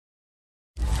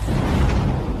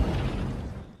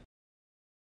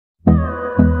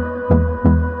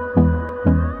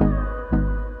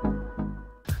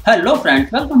Hello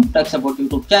friends, welcome to tech support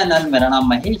YouTube channel. मेरा नाम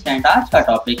Mahesh and आज का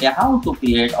टॉपिक है how to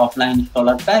create offline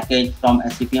installer package from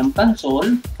SEPM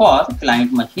console for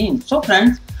client machine. So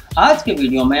friends, आज के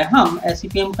video में हम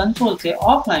SEPM कंसोल से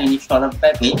ऑफलाइन इंस्टॉलर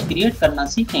पैकेज क्रिएट करना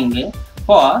सीखेंगे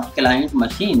for client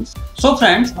machine. So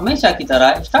friends, हमेशा की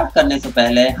तरह स्टार्ट करने से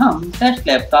पहले हम टेस्ट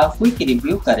लैब का क्विक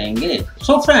रिव्यू करेंगे।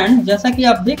 सो फ्रेंड्स, जैसा कि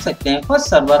आप देख सकते हैं, फर्स्ट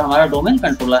सर्वर हमारा डोमेन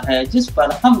कंट्रोलर है जिस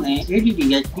पर हमने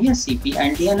ADDH, DHCP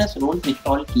and DNS rules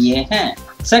install किए हैं।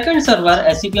 सेकंड सर्वर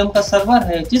SEPM का सर्वर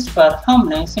है जिस पर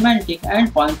हमने Symantec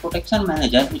Endpoint protection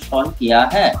manager install किया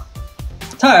है।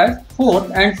 थर्ड, फोर्थ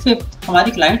एंड फिफ्थ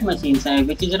हमारी क्लाइंट मशीन्स हैं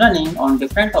which is running on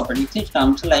different operating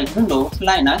systems like Windows,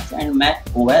 Linux and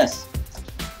macOS।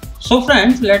 So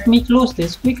friends, let me close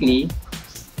this quickly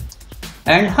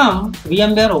and हम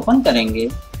VMware open करेंगे।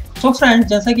 So friends,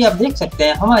 जैसा कि आप देख सकते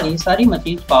हैं हमारी सारी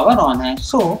मशीन पावर ऑन है।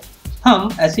 So हम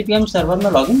SEPM सर्वर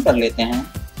में लॉगिन कर लेते हैं।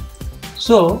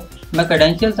 So मैं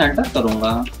क्रेडेंशियल एंटर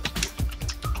करूंगा।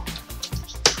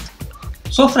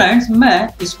 So friends, मैं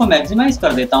इसको मैक्सिमाइज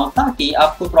कर देता हूं ताकि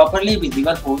आपको प्रॉपरली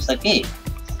विजिबल हो सके।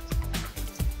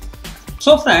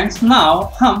 So friends, now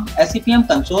हम SEPM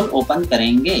कंसोल ओपन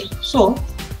करेंगे। So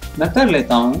मैं कर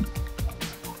लेता हूं।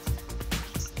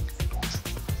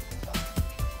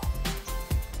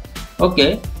 ओके,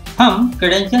 हम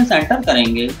क्रेडेंशियल्स एंटर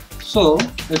करेंगे। सो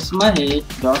इट्स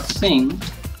Mahesh.Singh,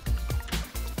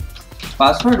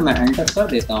 पासवर्ड मैं एंटर कर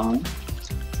देता हूं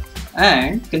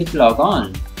and click log on.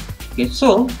 Okay,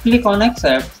 so click on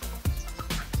accept.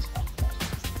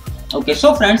 Okay,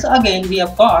 so friends, again we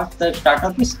have got the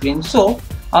startup screen. सो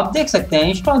आप देख सकते हैं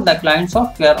install the client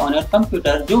software on your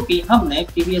computer, जो कि हमने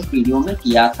प्रीवियस वीडियो में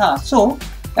किया था। So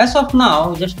as of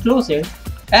now just close it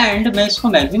and मैं इसको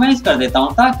मैक्सिमाइज कर देता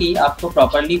हूं ताकि आपको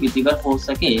प्रॉपरली विजिबल हो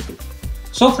सके।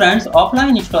 So friends,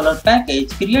 offline installer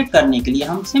package create करने के लिए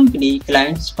हम सिंपली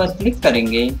क्लाइंट्स पर क्लिक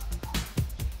करेंगे।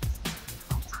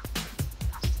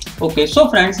 Okay, so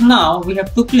friends, now we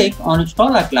have to click on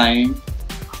install a client.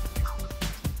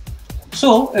 So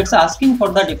it's asking for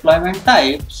the deployment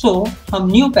type. So हम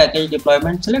new package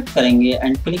deployment select करेंगे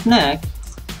and click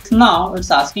next. Now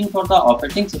it's asking for the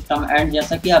operating system and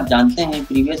जैसा कि आप जानते हैं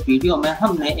previous video में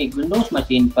हमने एक विंडोज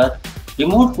मशीन पर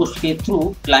रिमोट पुश के थ्रू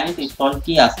क्लाइंट इंस्टॉल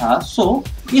किया था। So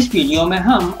इस वीडियो में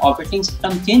हम ऑपरेटिंग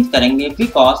सिस्टम चेंज करेंगे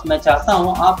बिकॉज मैं चाहता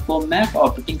हूँ आपको मैक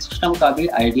ऑपरेटिंग सिस्टम का भी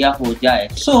आइडिया हो जाए।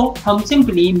 So हम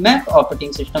simply Mac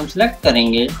operating system select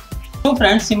करेंगे। तो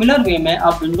फ्रेंड्स, सिमिलर वे में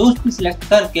आप विंडोज भी सिलेक्ट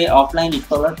करके ऑफलाइन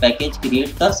इंस्टॉलर पैकेज क्रिएट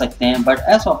कर सकते हैं, बट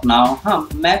एज ऑफ नाउ हम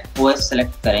macOS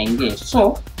सेलेक्ट करेंगे। So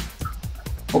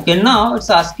okay, now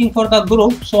it's asking for the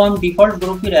group. सो हम डिफॉल्ट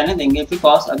ग्रुप ही रहने देंगे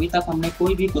बिकॉज अभी तक हमने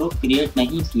कोई भी ग्रुप क्रिएट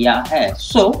नहीं किया है।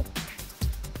 So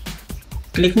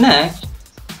click next.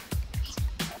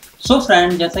 So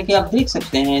friend, जैसा कि आप देख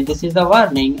सकते हैं this is the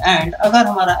warning and अगर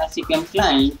हमारा SEPM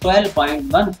क्लाइंट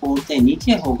 12.14 से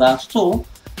नीचे होगा सो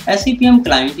SEPM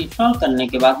क्लाइंट इंस्टॉल करने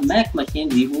के बाद मैक मशीन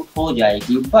रिबूट हो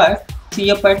जाएगी, बट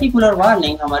ये पर्टिकुलर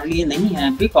वार्निंग हमारे लिए नहीं है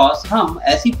बिकॉज हम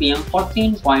SEPM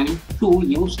 14.2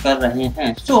 यूज कर रहे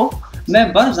हैं। सो मैं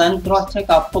वर्जन क्रॉस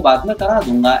चेक आपको बाद में करा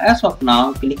दूंगा। As of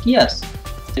now click yes.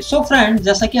 So friends,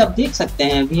 जैसा कि आप देख सकते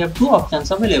हैं we have two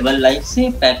options available like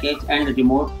save package and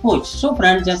remote push. So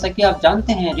friends, जैसा कि आप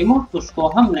जानते हैं रिमोट पुश को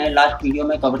हमने लास्ट वीडियो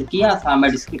में कवर किया था,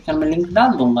 मैं डिस्क्रिप्शन में लिंक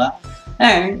डाल दूंगा।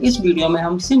 एंड इस वीडियो में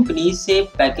हम सिंपली सेव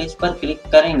पैकेज पर क्लिक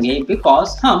करेंगे बिकॉज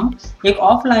हम एक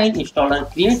ऑफलाइन इंस्टॉलर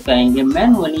क्रिएट करेंगे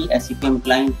मैनुअली SEPM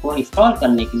क्लाइंट को इंस्टॉल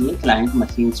करने के लिए क्लाइंट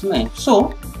मशीन्स में। So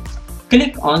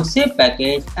click on save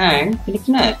package and click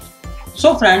next.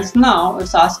 So friends, now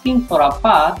it's asking for a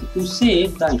path to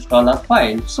save the installer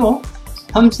file. सो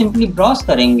हम simply browse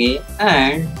करेंगे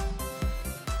and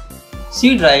C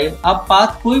drive, आप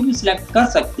path कोई भी सिलेक्ट कर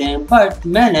सकते हैं, बट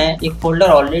मैंने एक फोल्डर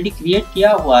ऑलरेडी क्रिएट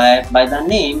किया हुआ है by the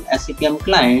name SEPM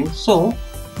client. सो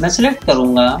मैं सिलेक्ट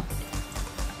करूंगा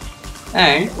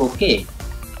and okay.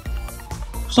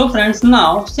 So friends,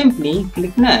 now simply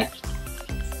click next.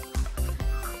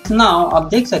 Now आप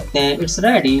देख सकते हैं it's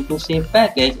ready to save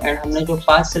package and हमने जो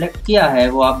पाथ सिलेक्ट किया है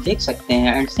वो आप देख सकते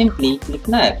हैं and simply click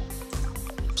next.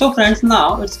 So friends,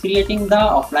 now it's creating the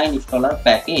offline installer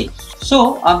package. सो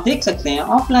आप देख सकते हैं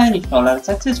ऑफलाइन इंस्टॉलर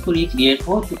सक्सेसफुली क्रिएट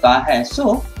हो चुका है। सो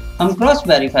हम क्रॉस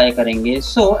वेरीफाई करेंगे।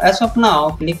 So as of now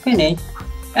click finish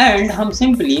and हम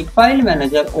सिंपली फाइल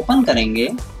मैनेजर ओपन करेंगे।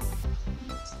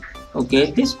 Okay,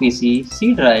 this PC,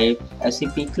 C drive,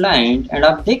 SEP client and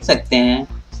आप देख सकते हैं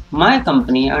my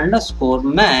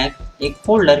company_mac एक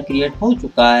फोल्डर क्रिएट हो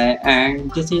चुका है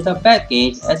and this is the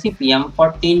package SEPM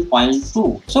 14.2।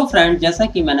 So friend, जैसा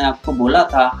कि मैंने आपको बोला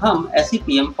था, हम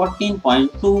SEPM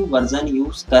 14.2 वर्जन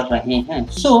यूज कर रहे हैं।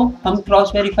 सो हम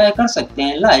क्रॉस वेरीफाई कर सकते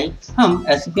हैं, लाइक हम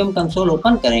SEPM कंसोल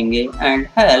ओपन करेंगे and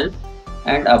help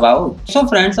and about. So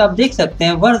friends, आप देख सकते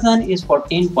हैं version is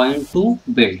 14.2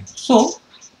 build. So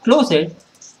close it.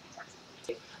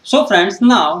 So friends,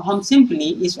 now हम सिंपली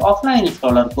इस ऑफलाइन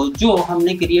इंस्टॉलर को जो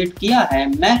हमने क्रिएट किया है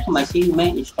मैक मशीन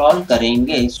में इंस्टॉल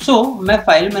करेंगे। सो मैं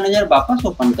फाइल मैनेजर वापस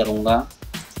ओपन करूंगा।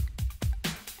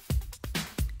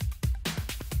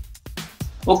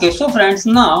 Okay, so friends,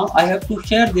 now I have to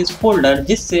share this folder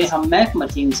जिससे हम मैक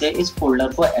मशीन से इस फोल्डर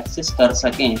को एक्सेस कर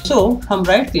सकें। सो हम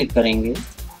राइट क्लिक करेंगे,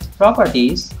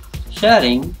 properties,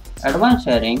 sharing, advance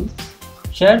sharing,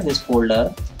 share this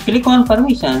folder, click on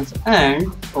permissions and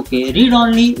okay, read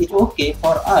only is okay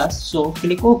for us, so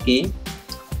click OK,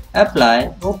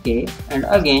 apply, OK and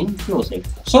again close it.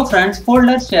 So friends,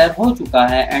 folder share हो चुका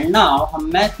है and now हम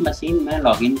Mac machine में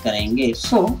login करेंगे।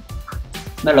 So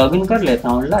मैं login कर लेता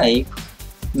हूँ like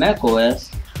macOS।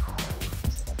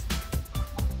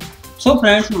 So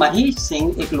friends, Mahesh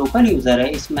Singh एक लोकल यूजर है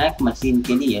इस मैक मशीन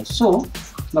के लिए। So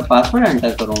मैं पासवर्ड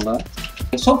एंटर करूँगा।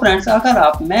 सो फ्रेंड्स, अगर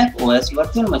आप macOS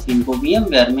वर्चुअल मशीन को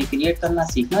VMware में क्रिएट करना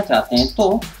सीखना चाहते हैं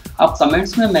तो आप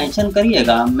कमेंट्स में मेंशन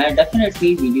करिएगा, मैं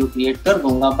डेफिनेटली वीडियो क्रिएट कर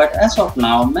दूंगा। बट एज ऑफ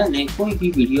नाउ मैंने कोई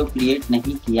भी वीडियो क्रिएट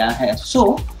नहीं किया है।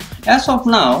 सो एज ऑफ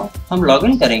नाउ हम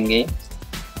लॉगिन करेंगे।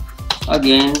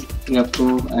 Again you have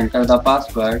to enter the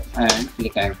password and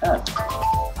click enter.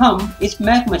 हम इस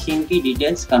मैक मशीन की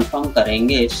डिटेल्स कंफर्म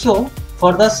करेंगे। So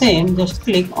for the same just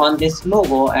click on this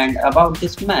logo and about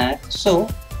this Mac. सो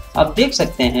आप देख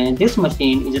सकते हैं this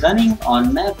machine is running on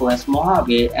macOS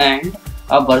Mojave and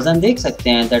आप version देख सकते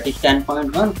हैं दैट इज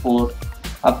 10.14।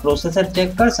 आप प्रोसेसर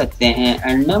चेक कर सकते हैं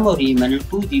एंड मेमोरी मैंने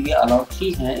 2 GB अलॉट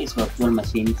की है इस वर्चुअल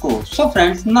मशीन को। सो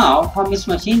फ्रेंड्स, नाउ हम इस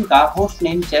मशीन का होस्ट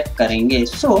नेम चेक करेंगे।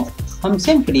 सो हम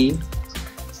सिंपली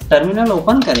टर्मिनल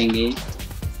ओपन करेंगे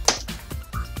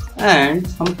एंड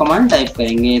हम कमांड टाइप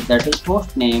करेंगे that is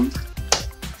host name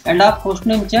and आप होस्ट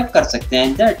नेम चेक कर सकते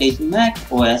हैं that is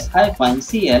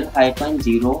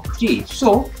macOS-CL-03।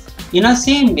 So in a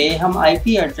same way हम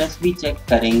IP एड्रेस भी चेक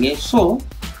करेंगे। So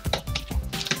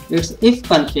it's if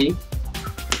config.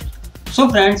 So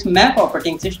friends, Mac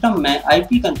operating system में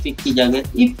IP कॉन्फ़िग की जगह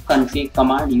इफ कॉन्फ़िग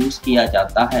कमांड यूज किया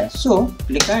जाता है। So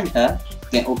click enter.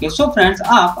 Okay, so friends,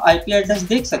 आप IP एड्रेस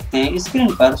देख सकते हैं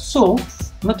स्क्रीन पर। सो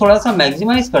मैं थोड़ा सा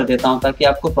मैक्सिमाइज कर देता हूँ ताकि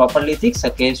आपको प्रॉपरली दिख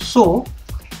सके। सो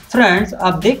फ्रेंड्स,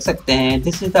 आप देख सकते हैं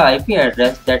this is the IP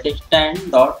address that is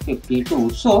 10.52।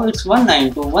 So it's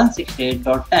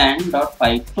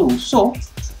 192.168.10.52। सो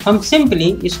हम सिंपली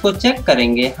इसको चेक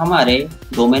करेंगे हमारे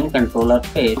डोमेन कंट्रोलर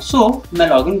पे। सो मैं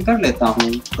लॉगिन कर लेता हूँ,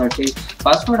 दैट इज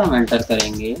पासवर्ड हम एंटर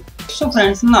करेंगे। सो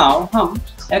फ्रेंड्स, नाउ हम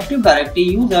active directory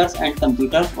users and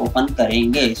computers open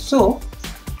करेंगे। So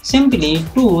simply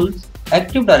tools,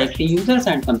 active directory users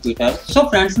and computer. So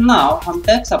friends, now हम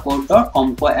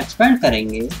techsupport.com को एक्सपेंड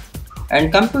करेंगे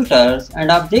एंड कंप्यूटर्स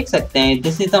एंड आप देख सकते हैं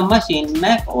this is the machine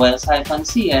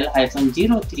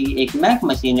macOS-CL-03 एक मैक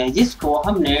मशीन है जिसको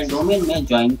हमने डोमेन में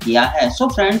ज्वाइन किया है। सो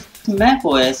फ्रेंड्स,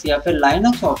 macOS या फिर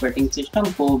लाइनक्स ऑपरेटिंग सिस्टम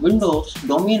को विंडोज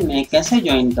डोमेन में कैसे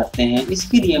ज्वाइन करते हैं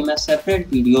इसके लिए मैं सेपरेट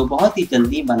वीडियो बहुत ही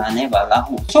जल्दी बनाने वाला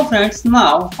हूँ। सो फ्रेंड्स,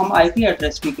 नाउ हम IP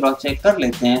एड्रेस भी क्रॉस चेक कर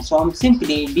लेते हैं। सो हम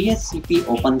सिंपली DHCP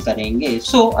ओपन करेंगे।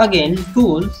 So again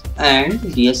tools and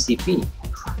DHCP।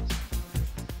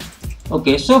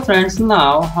 Okay, so friends,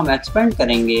 now हम एक्सपेंड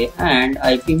करेंगे एंड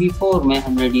IPv4 में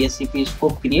हमने DHCP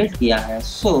स्कोप क्रिएट किया है।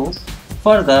 सो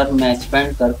फर्दर मैं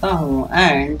एक्सपेंड करता हूँ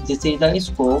and this is the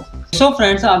scope. So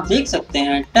friends, आप देख सकते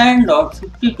हैं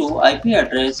 10.52 IP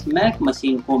एड्रेस मैक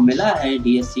मशीन को मिला है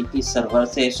DHCP सर्वर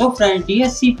से। So friends,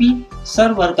 DHCP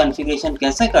server configuration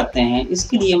कैसे करते हैं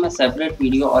इसके लिए मैं सेपरेट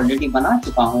वीडियो ऑलरेडी बना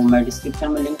चुका हूँ, मैं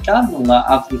डिस्क्रिप्शन में लिंक डाल दूंगा,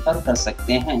 आप रिफर कर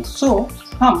सकते हैं। सो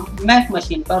हम मैक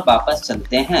मशीन पर वापस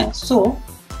चलते हैं। सो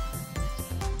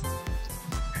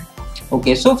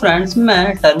ओके, सो फ्रेंड्स,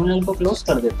 मैं टर्मिनल को क्लोज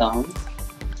कर देता हूँ।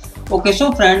 ओके, सो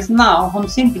फ्रेंड्स, नाउ हम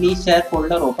सिंपली शेयर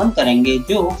फोल्डर ओपन करेंगे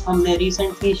जो हमने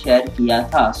रिसेंटली शेयर किया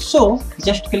था। So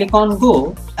just click on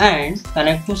go and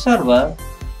connect to server.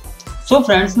 So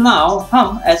friends, now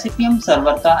हम SEPM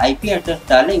सर्वर का IP एड्रेस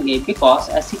डालेंगे बिकॉज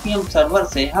SEPM सर्वर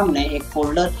से हमने एक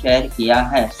फोल्डर शेयर किया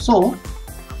है। सो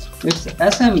इट्स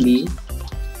assembly://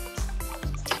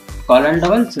 एंड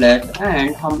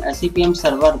हम SEPM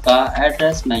सर्वर का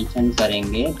एड्रेस मेंशन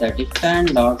करेंगे that is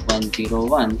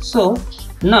 10.101। So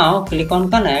now click on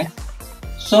connect.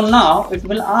 So now it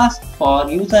will ask for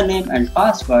username and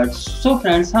password. So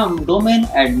friends, हम domain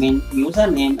admin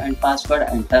username and password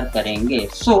enter करेंगे।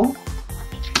 So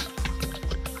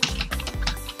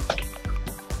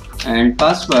and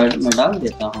password मैं डाल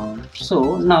देता हूँ।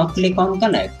 So now click on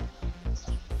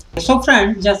connect. So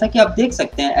friend, जैसा कि आप देख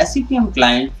सकते हैं SEPM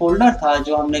क्लाइंट फोल्डर था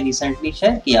जो हमने रिसेंटली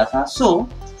शेयर किया था। सो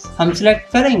हम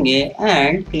सिलेक्ट करेंगे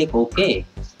and click okay.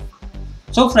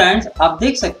 So friends, आप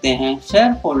देख सकते हैं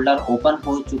शेयर फोल्डर ओपन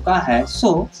हो चुका है।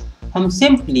 सो हम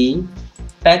सिंपली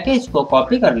पैकेज को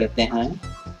कॉपी कर लेते हैं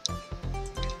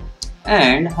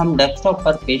एंड हम डेस्कटॉप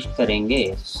पर पेस्ट करेंगे।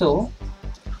 सो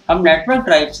हम नेटवर्क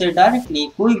ड्राइव से डायरेक्टली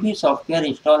कोई भी सॉफ्टवेयर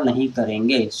इंस्टॉल नहीं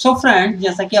करेंगे। सो फ्रेंड,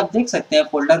 जैसा कि आप देख सकते हैं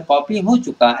फोल्डर कॉपी हो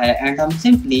चुका है एंड हम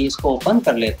सिंपली इसको ओपन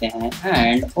कर लेते हैं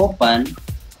and open.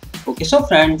 Okay, so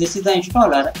friend, this is the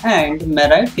installer and मैं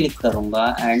राइट क्लिक करूंगा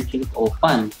and click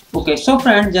open. Okay, so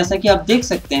friend, जैसा कि आप देख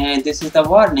सकते हैं this is the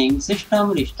warning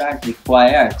system restart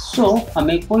required. सो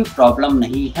हमें कोई प्रॉब्लम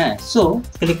नहीं है। So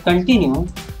click continue.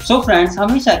 So friends,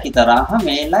 हमेशा की तरह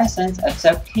हमें लाइसेंस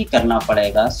एक्सेप्ट ही करना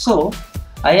पड़ेगा। सो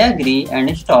I agree and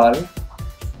install.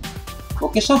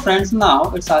 Okay, so friends, now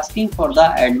it's asking for the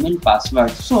admin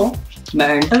password. So मैं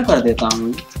enter कर देता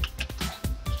हूँ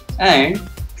and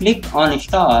click on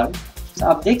install.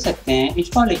 आप देख सकते हैं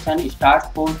इंस्टॉलेशन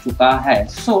स्टार्ट हो चुका है।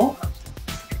 So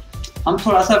हम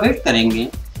थोड़ा सा वेट करेंगे।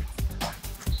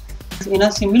 In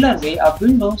a similar way, आप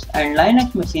Windows and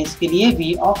Linux machines के लिए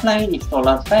भी ऑफलाइन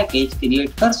इंस्टॉलर पैकेज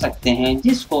क्रिएट कर सकते हैं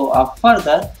जिसको आप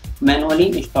फर्दर मैनुअली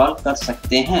इंस्टॉल कर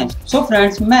सकते हैं। सो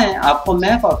फ्रेंड्स, मैं आपको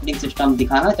मैक ऑपरेटिंग सिस्टम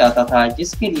दिखाना चाहता था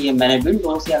जिसके लिए मैंने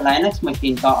विंडोज या लाइनक्स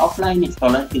मशीन का ऑफलाइन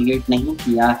इंस्टॉलर क्रिएट नहीं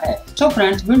किया है। So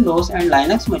friends, Windows and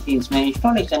Linux machines में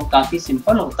इंस्टॉलेशन काफी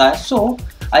सिंपल होता है। सो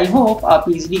आई होप आप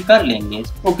इजीली कर लेंगे।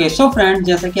 ओके, सो फ्रेंड्स,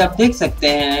 जैसा कि आप देख सकते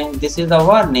हैं this is the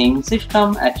warning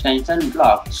system extension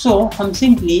block. सो हम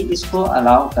सिंपली इसको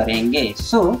अलाउ करेंगे।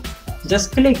 So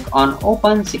just click on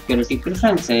open security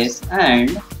preferences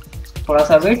and थोड़ा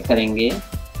सा वेट करेंगे।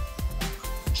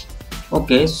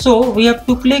 Okay, so we have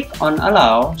to click on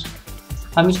allow.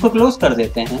 हम इसको क्लोज कर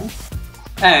देते हैं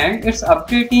and it's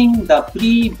updating the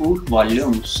pre boot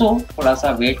volume. सो थोड़ा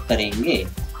सा वेट करेंगे।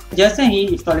 जैसे ही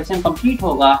इंस्टॉलेशन कंप्लीट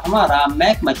होगा हमारा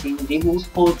मैक मशीन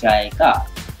रिबूट हो जाएगा।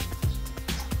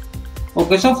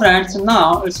 Okay, so friends,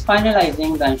 now it's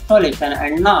finalising the installation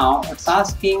and now it's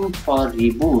asking for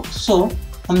reboot. सो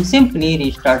हम सिंपली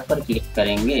रिस्टार्ट पर क्लिक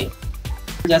करेंगे।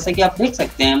 जैसा कि आप देख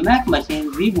सकते हैं मैक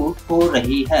मशीन रिबूट हो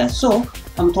रही है। सो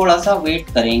हम थोड़ा सा वेट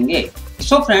करेंगे।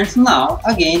 सो फ्रेंड्स, नाउ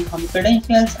अगेन हम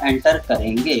क्रेडेंशियल्स एंटर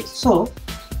करेंगे। So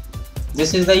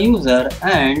this is the user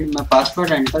and मैं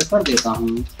पासवर्ड एंटर कर देता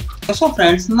हूँ। सो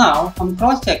फ्रेंड्स, नाउ हम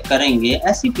क्रॉस चेक करेंगे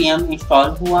SEPM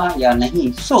इंस्टॉल हुआ या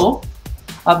नहीं। सो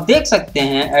आप देख सकते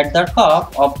हैं at the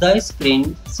top of the screen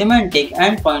Symantec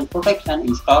Endpoint protection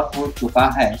install हो चुका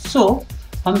है। सो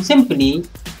हम सिंपली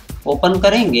ओपन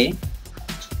करेंगे।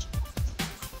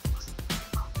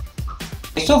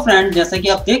 सो फ्रेंड, जैसा कि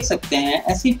आप देख सकते हैं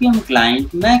SEPM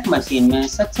क्लाइंट मैक मशीन में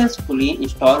सक्सेसफुली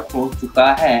इंस्टॉल हो चुका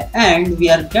है and we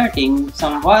are getting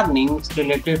some warnings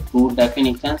related to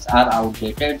definitions are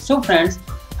outdated. So friends,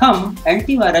 हम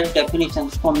एंटीवायरस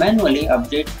डेफिनेशंस को मैनुअली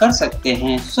अपडेट कर सकते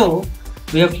हैं। So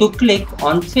we have to click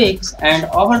on fix and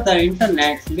over the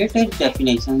internet latest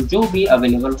definition जो भी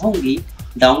अवेलेबल होंगी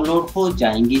download हो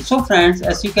जाएंगी। So friends,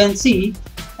 as you can see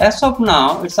as of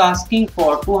now it's asking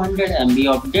for 200 MB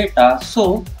of data। so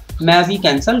मैं अभी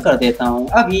cancel कर देता हूँ।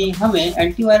 अभी हमें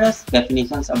एंटीवायरस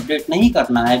डेफिनेशंस अपडेट नहीं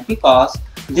करना है because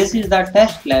this is the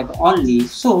test lab only.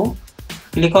 So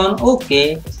click on okay.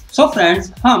 So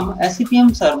friends, हम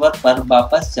SEPM सर्वर पर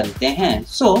वापस चलते हैं।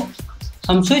 सो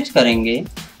हम स्विच करेंगे।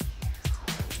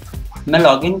 मैं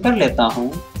लॉगिन कर लेता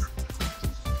हूँ।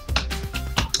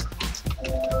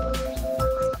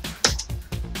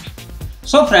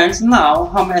 सो फ्रेंड्स, नाउ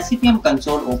हम SEPM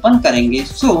कंसोल ओपन करेंगे।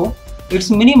 So it's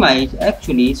minimise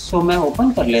actually. सो मैं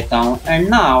ओपन कर लेता हूँ and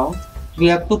now we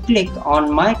have to click on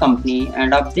my company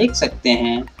and आप देख सकते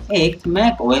हैं एक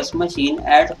macOS मशीन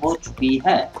ऐड हो चुकी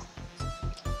है।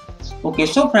 ओके,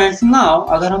 सो फ्रेंड्स, नाउ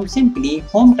अगर हम सिंपली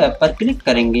होम टैब पर क्लिक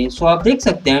करेंगे सो आप देख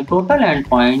सकते हैं टोटल एंड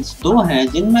पॉइंट्स 2 हैं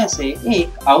जिनमें से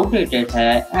एक आउटडेटेड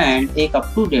है एंड एक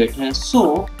अप टू डेट है।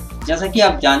 सो जैसा कि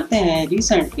आप जानते हैं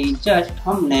रिसेंटली जस्ट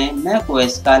हमने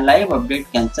macOS का लाइव अपडेट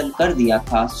कैंसिल कर दिया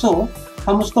था। सो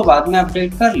हम उसको बाद में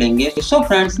अपडेट कर लेंगे। So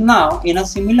friends, now in a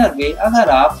similar way अगर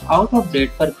आप आउट ऑफ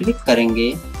डेट पर क्लिक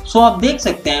करेंगे सो आप देख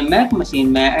सकते हैं मैक मशीन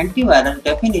में एंटीवायरस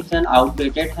डेफिनेशन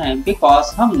आउटडेटेड है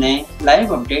बिकॉज हमने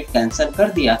लाइव अपडेट कैंसिल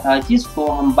कर दिया था जिसको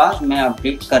हम बाद में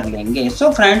अपडेट कर लेंगे। सो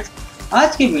फ्रेंड्स,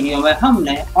 आज के वीडियो में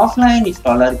हमने ऑफलाइन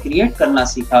इंस्टॉलर क्रिएट करना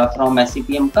सीखा फ्रॉम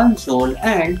SEPM कंसोल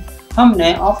एंड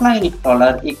हमने ऑफलाइन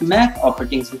इंस्टॉलर एक मैक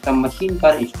ऑपरेटिंग सिस्टम मशीन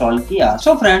पर इंस्टॉल किया।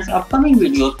 सो फ्रेंड्स, अपकमिंग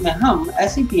वीडियोस में हम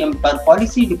SEPM पर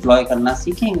पॉलिसी डिप्लॉय करना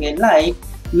सीखेंगे like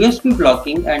USB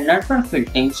blocking and network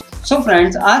filtering. So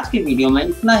friends, आज के वीडियो में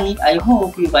इतना ही. I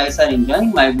hope you guys are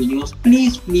enjoying my videos.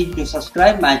 Please do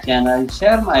subscribe my channel,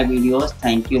 share my videos.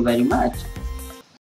 Thank you very much.